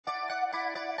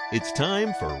It's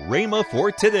time for Rhema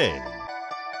for today.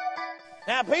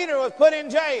 Now, Peter was put in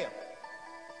jail,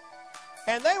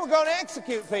 and they were going to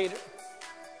execute Peter,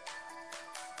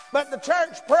 but the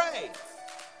church prayed.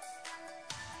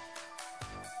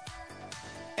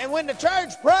 And when the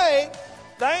church prayed,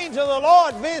 the angel of the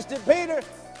Lord visited Peter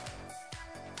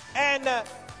and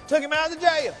took him out of the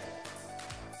jail.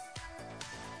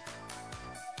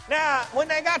 Now, when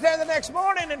they got there the next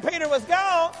morning and Peter was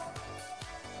gone,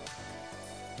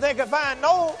 they could find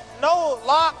no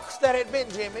locks that had been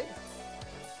jimmied.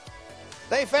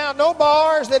 They found no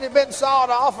bars that had been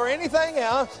sawed off or anything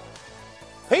else.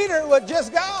 Peter was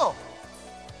just gone.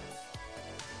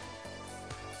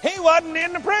 He wasn't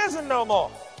in the prison no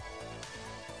more.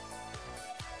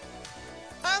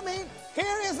 I mean,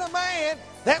 here is a man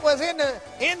that was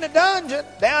in the dungeon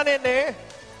down in there.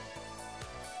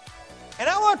 And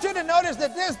I want you to notice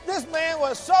that this man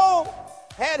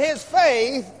had his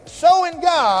faith so in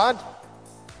God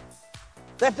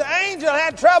that the angel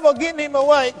had trouble getting him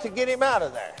awake to get him out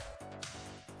of there.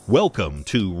 Welcome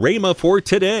to Rhema for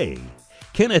today.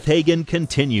 Kenneth Hagin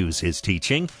continues his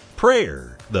teaching,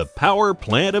 Prayer, the Power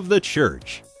Plant of the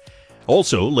Church.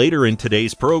 Also, later in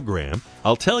today's program,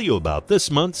 I'll tell you about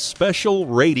this month's special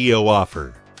radio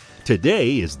offer.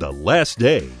 Today is the last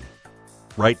day.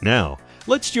 Right now,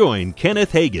 let's join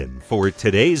Kenneth Hagin for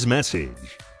today's message.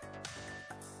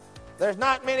 There's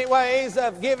not many ways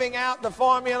of giving out the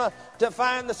formula to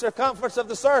find the circumference of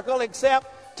the circle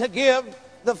except to give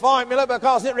the formula,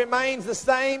 because it remains the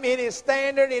same. It is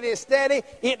standard. It is steady.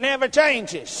 It never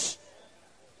changes.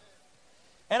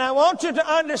 And I want you to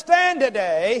understand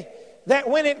today that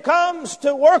when it comes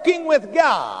to working with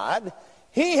God,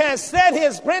 He has set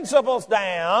His principles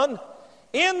down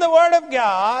in the Word of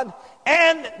God,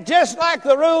 and just like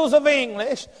the rules of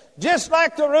English, just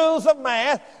like the rules of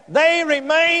math, they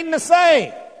remain the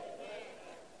same.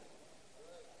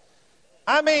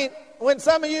 I mean, when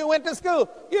some of you went to school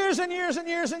years and years and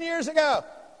years and years ago,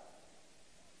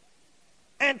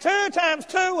 and 2 times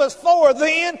 2 was 4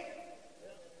 then,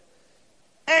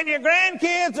 and your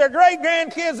grandkids or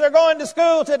great-grandkids are going to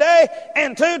school today,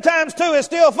 and 2 times 2 is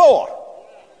still 4.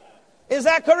 Is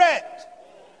that correct?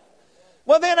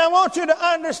 Well, then I want you to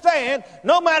understand,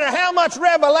 no matter how much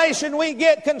revelation we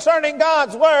get concerning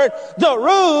God's Word, the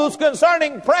rules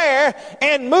concerning prayer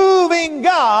and moving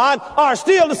God are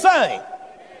still the same.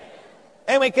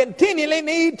 And we continually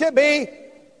need to be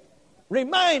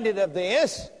reminded of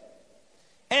this.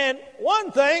 And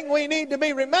one thing we need to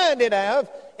be reminded of,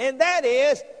 and that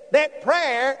is that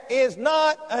prayer is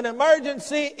not an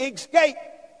emergency escape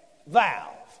valve.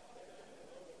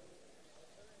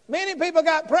 Many people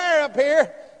got prayer up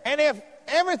here, and if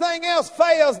everything else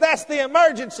fails, that's the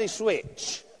emergency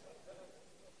switch.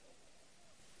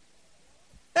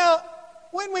 Now,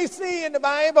 when we see in the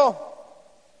Bible,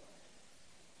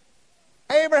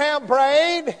 Abraham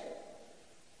prayed,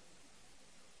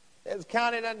 it was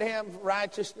counted unto him for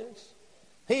righteousness.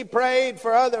 He prayed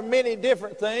for other many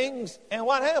different things, and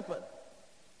what happened?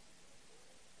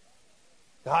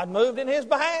 God moved in his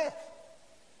behalf.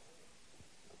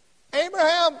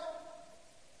 Abraham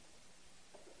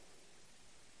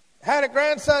had a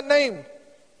grandson named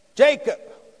Jacob.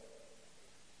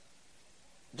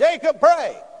 Jacob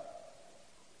prayed. In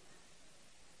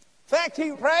fact,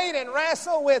 he prayed and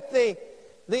wrestled with the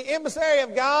emissary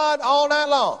of God all night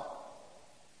long.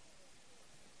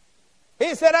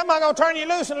 He said, I'm not going to turn you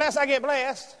loose unless I get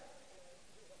blessed.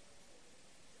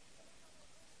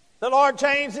 The Lord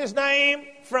changed his name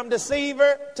from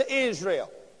deceiver to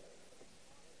Israel.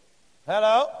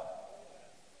 Hello?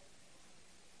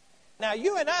 Now,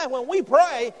 you and I, when we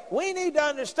pray, we need to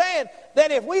understand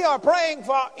that if we are praying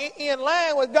in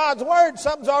line with God's Word,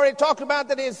 something's already talked about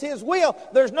that is His will,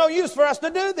 there's no use for us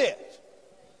to do this.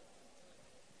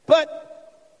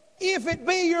 But if it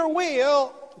be your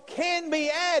will, can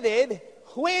be added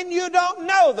when you don't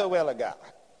know the will of God.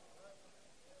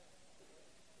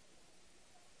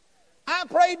 I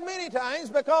prayed many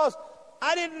times because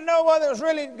I didn't know whether it was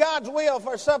really God's will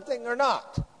for something or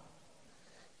not.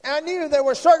 I knew there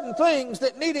were certain things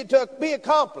that needed to be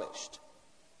accomplished.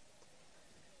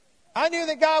 I knew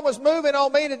that God was moving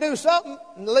on me to do something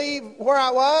and leave where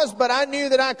I was, but I knew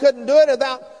that I couldn't do it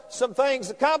without some things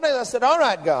accomplished. I said, all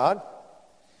right, God,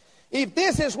 if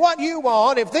this is what you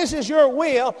want, if this is your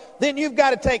will, then you've got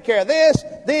to take care of this,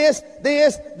 this,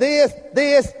 this, this,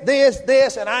 this, this,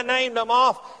 this, and I named them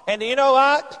off. And you know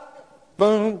what?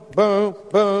 Boom, boom,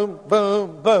 boom,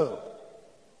 boom, boom.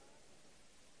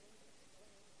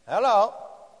 Hello?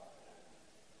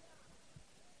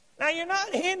 Now, you're not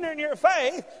hindering your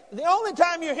faith. The only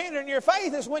time you're hindering your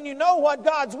faith is when you know what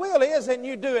God's will is and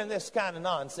you're doing this kind of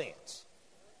nonsense.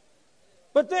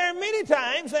 But there are many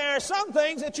times, there are some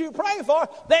things that you pray for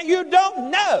that you don't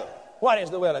know what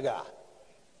is the will of God.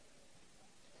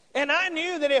 And I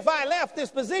knew that if I left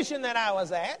this position that I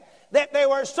was at, that there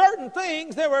were certain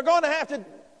things that were going to have to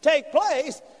take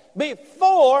place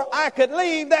before I could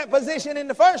leave that position in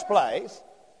the first place.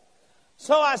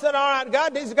 So I said, all right,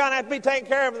 God, these are going to have to be taken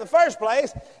care of in the first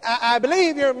place. I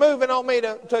believe you're moving on me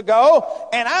to go,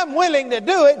 and I'm willing to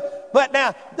do it. But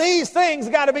now, these things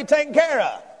got to be taken care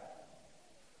of.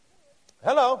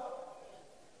 Hello?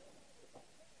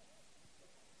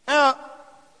 Now,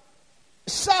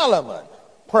 Solomon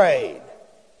prayed.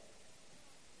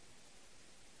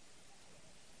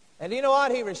 And do you know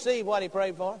what? He received what he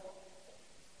prayed for.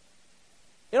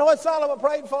 You know what Solomon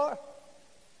prayed for?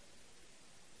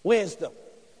 Wisdom.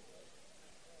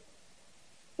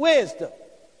 Wisdom.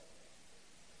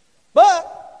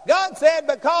 But God said,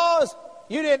 because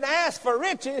you didn't ask for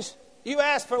riches, you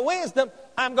asked for wisdom,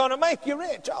 I'm going to make you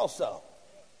rich also.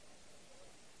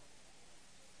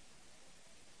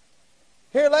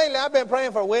 Here lately, I've been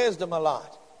praying for wisdom a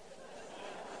lot.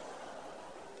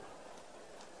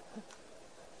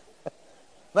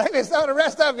 Maybe some of the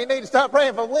rest of you need to start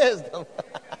praying for wisdom.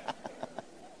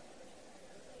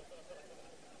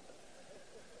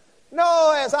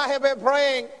 No, as I have been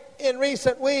praying in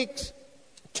recent weeks,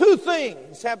 two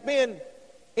things have been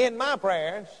in my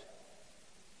prayers.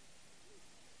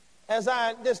 As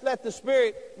I just let the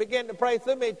Spirit begin to pray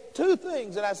through me, two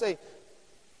things that I say.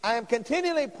 I am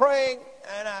continually praying,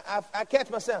 and I catch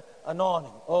myself,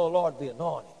 anointing. Oh, Lord, the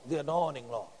anointing,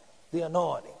 Lord, the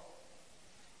anointing.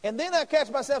 And then I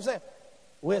catch myself saying,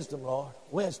 wisdom, Lord,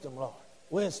 wisdom, Lord,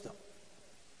 wisdom.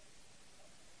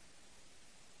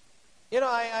 You know,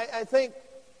 I think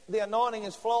the anointing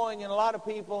is flowing in a lot of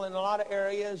people in a lot of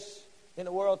areas in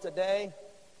the world today.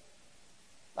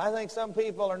 I think some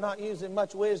people are not using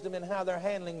much wisdom in how they're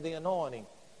handling the anointing.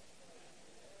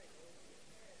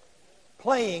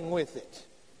 Playing with it.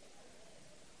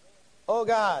 Oh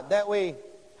God, that we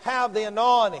have the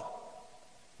anointing,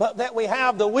 but that we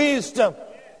have the wisdom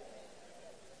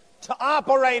to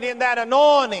operate in that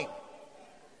anointing.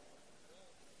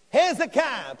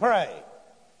 Hezekiah prayed.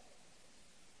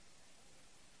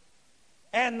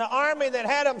 And the army that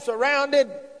had them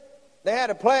surrounded, they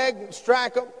had a plague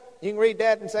strike them. You can read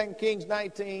that in 2 Kings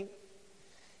 19.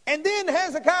 And then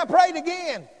Hezekiah prayed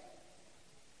again.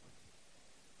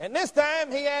 And this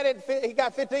time he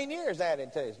got 15 years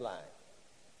added to his life.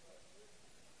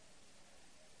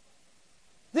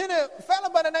 Then a fellow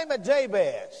by the name of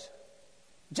Jabez.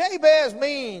 Jabez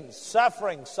means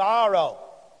suffering, sorrow,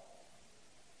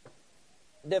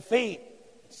 defeat,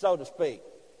 so to speak.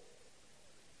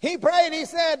 He prayed, he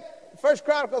said, 1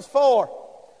 Chronicles 4,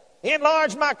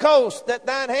 enlarge my coast, that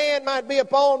thine hand might be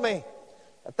upon me,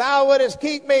 that thou wouldest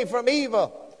keep me from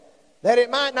evil, that it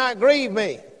might not grieve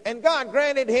me. And God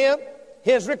granted him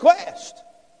his request.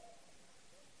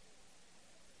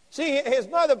 See, his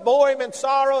mother bore him in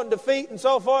sorrow and defeat and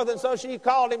so forth, and so she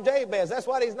called him Jabez. That's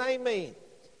what his name means.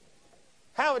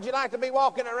 How would you like to be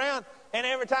walking around, and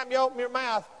every time you open your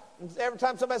mouth, every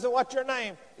time somebody says, what's your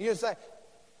name? You say,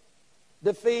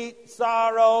 defeat,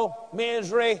 sorrow,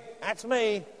 misery. That's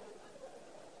me.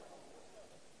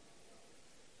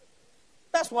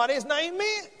 That's what his name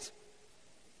meant.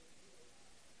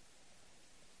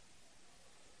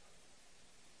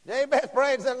 Jabez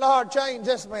prayed and said, Lord, change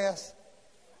this mess.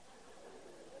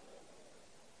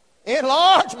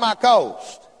 Enlarge my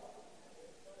coast.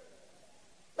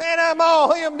 Man, I'm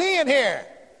all hemmed in here.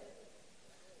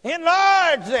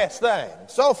 Enlarge this thing.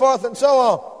 So forth and so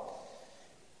on.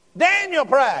 Daniel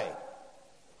prayed.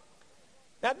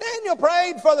 Now, Daniel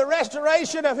prayed for the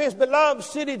restoration of his beloved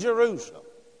city, Jerusalem.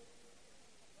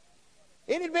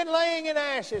 It had been laying in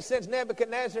ashes since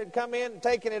Nebuchadnezzar had come in and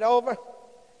taken it over.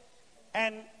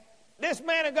 And this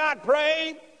man of God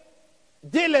prayed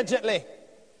diligently.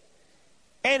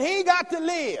 And he got to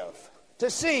live to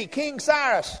see King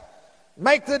Cyrus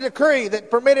make the decree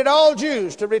that permitted all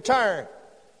Jews to return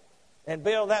and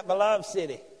build that beloved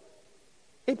city.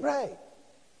 He prayed.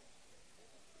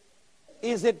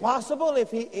 Is it possible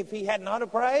if he had not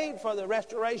have prayed for the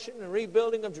restoration and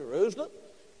rebuilding of Jerusalem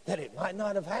that it might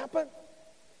not have happened?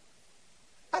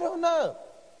 I don't know.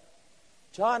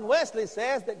 John Wesley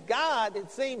says that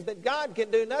it seems that God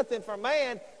can do nothing for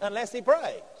man unless he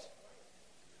prays.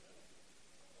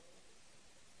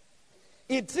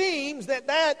 It seems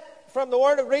that from the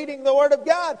word of reading the Word of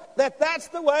God, that's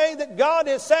the way that God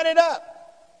has set it up.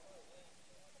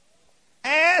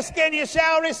 Ask and you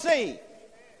shall receive.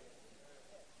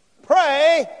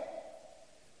 pray,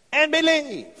 and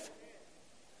believe.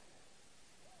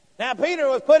 Now, Peter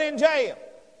was put in jail,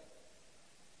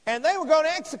 and they were going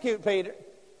to execute Peter.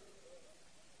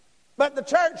 But the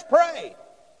church prayed.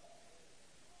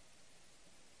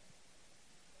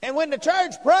 And when the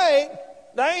church prayed,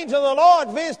 the angel of the Lord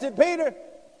visited Peter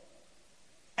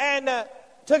and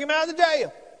took him out of the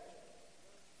jail.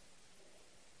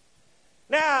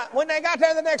 Now, when they got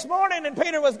there the next morning and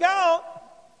Peter was gone,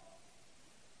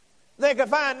 they could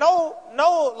find no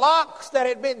locks that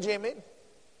had been jimmied.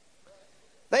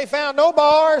 They found no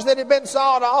bars that had been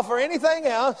sawed off or anything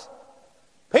else.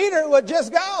 Peter was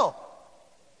just gone.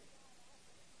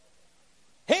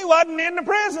 He wasn't in the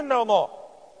prison no more.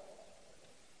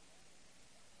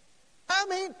 I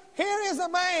mean, here is a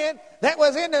man that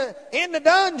was in the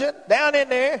dungeon down in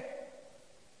there.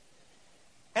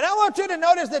 And I want you to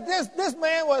notice that this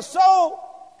man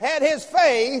had his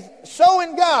faith so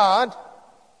in God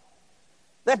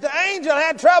that the angel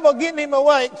had trouble getting him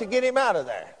awake to get him out of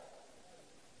there.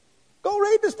 Go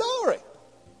read the story.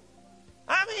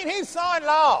 I mean, he's sawing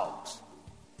logs.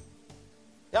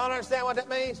 Y'all understand what that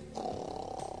means?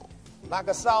 Like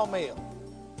a sawmill.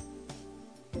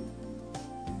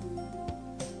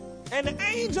 And the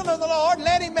angel of the Lord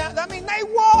let him out. I mean, they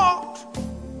walked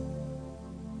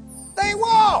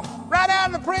right out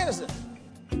of the prison.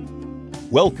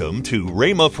 Welcome to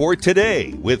Rhema for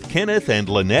Today with Kenneth and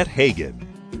Lynette Hagin.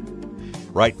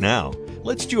 Right now,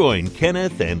 let's join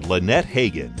Kenneth and Lynette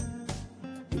Hagin.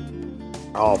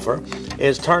 Offer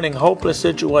is turning hopeless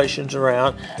situations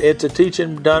around. It's a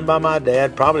teaching done by my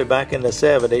dad probably back in the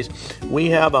 70s.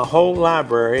 We have a whole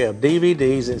library of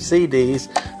DVDs and CDs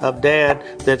of Dad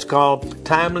that's called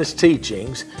Timeless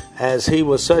Teachings, as he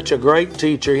was such a great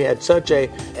teacher. He had such a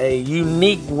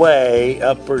unique way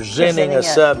of presenting a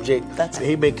subject.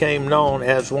 He became known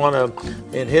as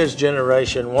in his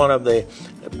generation, one of the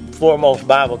foremost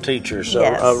Bible teachers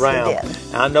around.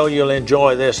 I know you'll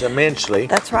enjoy this immensely.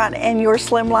 That's right. And your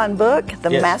slimline book, The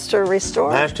Master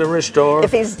Restorer. Master Restorer.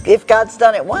 If God's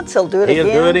done it once, He'll do it again.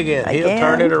 He'll do it again. He'll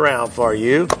turn it around for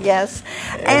you. Yes.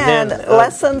 And then,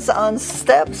 lessons on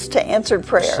steps to answered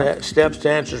prayer. Steps to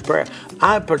answered prayer.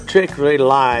 I particularly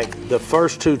like the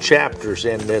first 2 chapters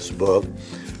in this book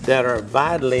that are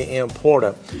vitally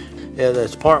important.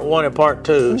 That's part 1 and part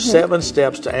 2, 7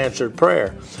 steps to answered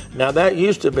prayer. Now, that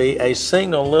used to be a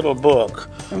single little book,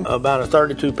 about a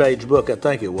 32-page book, I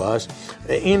think it was.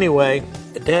 Anyway,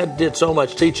 Dad did so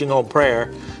much teaching on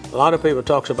prayer. A lot of people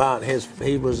talk about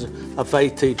he was a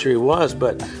faith teacher. He was,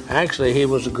 but actually he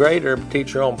was a greater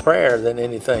teacher on prayer than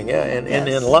anything, and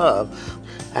in love.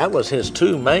 That was his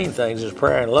 2 main things, is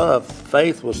prayer and love.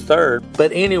 Faith was third.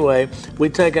 But anyway,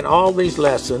 we've taken all these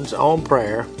lessons on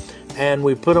prayer, and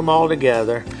we put them all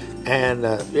together, and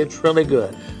it's really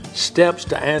good. Steps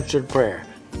to answered prayer.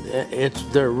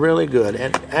 They're really good.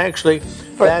 And actually,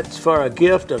 that's for a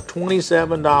gift of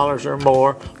 $27 or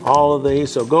more, all of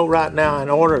these. So go right now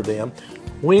and order them.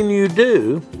 When you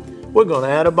do, we're going to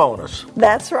add a bonus.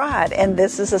 That's right. And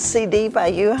this is a CD by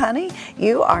you, honey.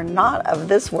 You are not of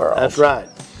this world. That's right.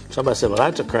 Somebody said, well,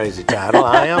 that's a crazy title.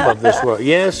 I am of this world.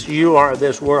 Yes, you are of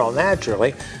this world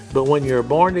naturally, but when you're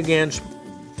born again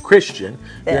Christian,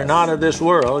 you're not of this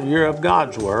world, you're of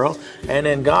God's world. And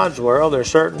in God's world,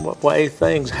 there's certain way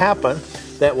things happen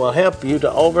that will help you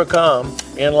to overcome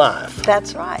in life.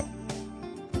 That's right.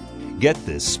 Get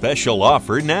this special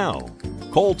offer now.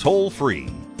 Call toll-free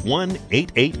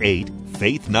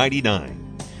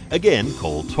 1-888-FAITH-99. Again,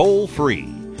 call toll-free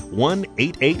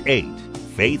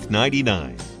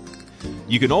 1-888-FAITH-99.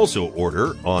 You can also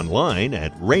order online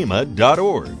at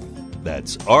rhema.org.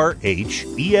 That's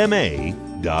RHEMA.org.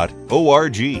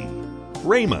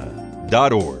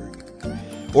 rhema.org.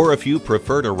 Or if you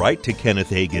prefer to write to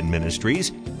Kenneth Hagin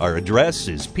Ministries, our address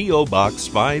is P.O. Box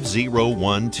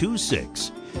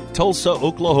 50126, Tulsa,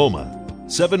 Oklahoma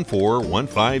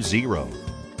 74150.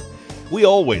 We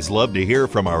always love to hear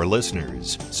from our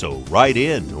listeners, so write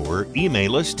in or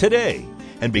email us today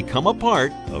and become a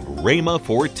part of Rhema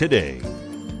for Today.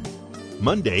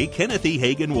 Monday, Kenneth E.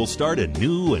 Hagin will start a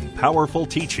new and powerful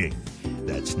teaching.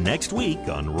 That's next week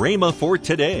on Rhema for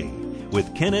Today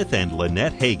with Kenneth and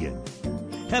Lynette Hagin.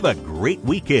 Have a great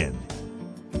weekend